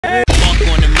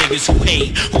niggas who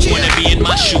hate, who wanna be in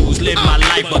my shoes, live my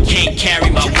life but can't carry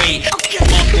my weight.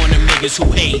 Fuck on them niggas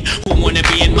who hate, who wanna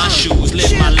be in my shoes,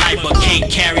 live my life but can't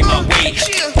carry my weight.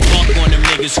 Fuck on them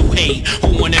niggas who hate,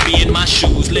 who wanna be in my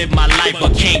shoes, live my life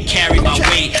but can't carry my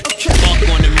weight. Fuck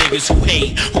on them niggas who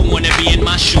hate, who wanna be in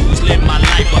my shoes, live my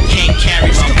life but can't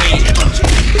carry my weight.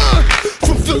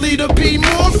 From Philly to be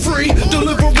more free,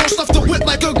 deliver raw stuff to whip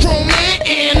like a grown man.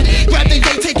 And grab the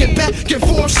day, take it back and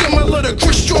forth, similar to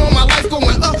Chris Straw. My life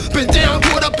going up and down,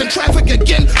 caught up in traffic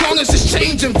again. Long as it's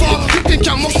change involved, you can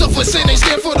count most of us in. They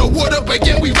stand for the word up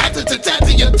again. We rap to tat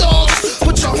to your dogs.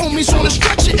 Put your homies on the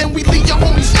stretcher and we leave your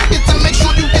homies naked to make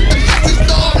sure you get the message,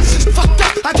 dog. Fucked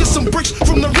up, I get some bricks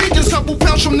from the regions, couple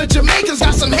pounds from the Jamaicans.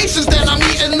 Got some Haitians that I'm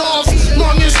eating off.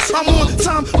 Long as I'm on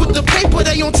time with the paper,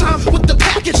 they on time with the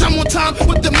package. I'm on time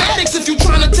with the Maddox. If you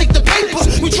tryna take the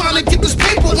papers, we tryna get this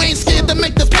paper. We ain't scared to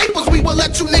make the papers. We will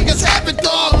let you niggas have it,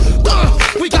 dog.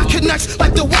 We got connects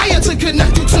like the wire to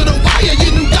connect you to the wire.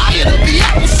 Your new diet will be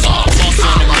applesauce. Fuck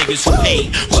on them niggas who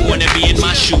hate, who wanna be in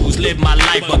my shoes, live my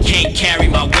life but can't carry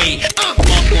my weight.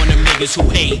 Fuck on them niggas who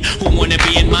hate, who wanna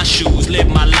be in my shoes, live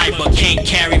my life but can't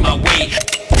carry my weight.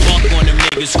 Fuck on them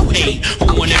niggas who hate,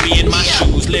 who wanna be in my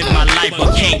shoes, live my life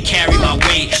but can't carry my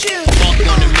weight. Fuck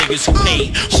on them niggas who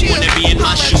hate, who wanna be in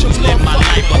my shoes, live my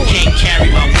life but can't carry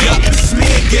my weight. It's me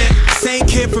again, same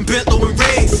kid from Bentlow and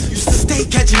Riggs. Used to stay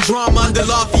catching drama under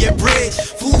Lafayette Bridge.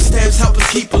 Food stamps help us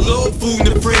keep a little food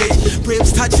in the fridge.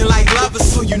 Ribs touching like lava,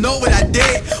 so you know what I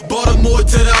did. Baltimore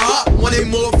to the heart, wanted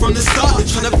more from the start.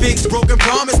 Tryna fix broken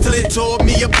promise till it tore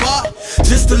me apart.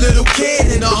 Just a little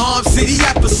kid in a Harm City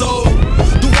episode.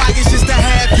 The wires just to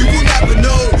have, you will never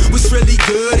know what's really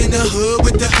good in the hood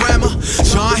with the grammar.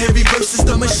 John Henry versus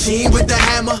the machine with the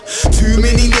hammer. Too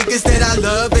many niggas that I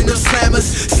love and them slammers.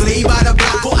 Slave by the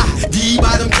block or ID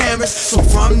by them cameras. So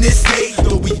from this day,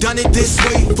 though we done it this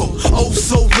way for oh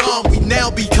so long, we now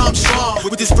become strong.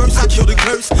 With this verse I kill the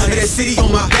curse of that city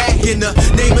on my back. In the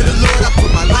name of the Lord I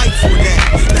put my life on that.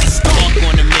 Let's go. Fuck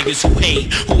on them niggas who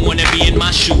hate, who wanna be in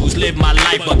my shoes, live my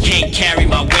life but can't carry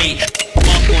my weight.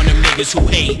 Fuck on them niggas who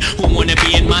hate, who wanna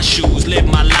be in my shoes, live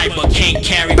my life but can't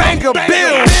carry my weight. Banger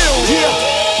Bill!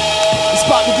 Yeah. It's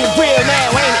about to get real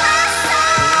now, ain't it?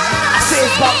 I say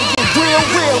it's about to get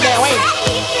real now, ain't it?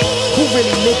 Who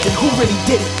really lived it? Who really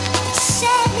did it?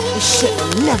 This shit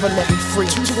will never let me free.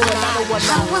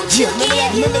 Yeah,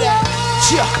 remember that?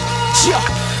 Yeah.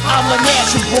 I'm a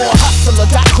natural born hustler.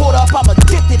 Got caught up, I'm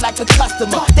addicted like a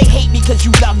customer. They hate me cause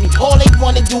you love me. All they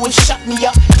wanna do is shut me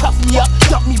up, cuff me up,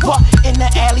 dump me butt in the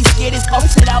alley, scared as up.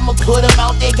 Said I'ma put them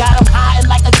out there, got them hiding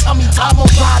like a tummy. I'm a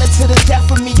rider to the death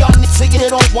of me. Y'all niggas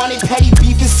that don't want it. Petty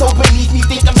beef is so beneath me.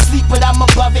 Think I'm sleep, but I'm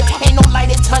above it. Ain't no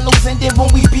lighted tunnels in there when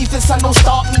we beef. The sun don't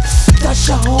start me. Dust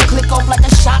your whole click off like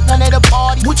a shotgun at a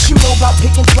party. What you know about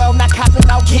picking 12, not copping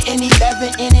out, getting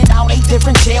 11 in and out, 8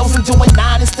 different jails and doing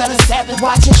 9 instead of 7.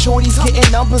 Watching shorties getting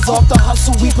numbers off the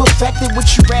hustle we perfected. What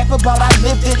you rap about, I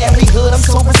lived it. Every hood I'm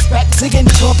so respected. And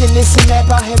talking this and that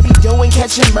about heavy dough and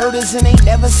catching murders, and ain't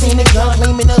never seen a gun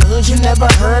claiming the hood you never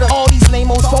heard of. All these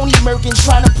lame-os, phony merkins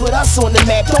trying to put us on the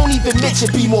map. Don't even mention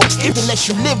be more if unless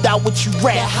you lived out what you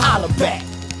rap. Holla back.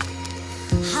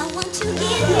 I want to give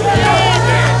you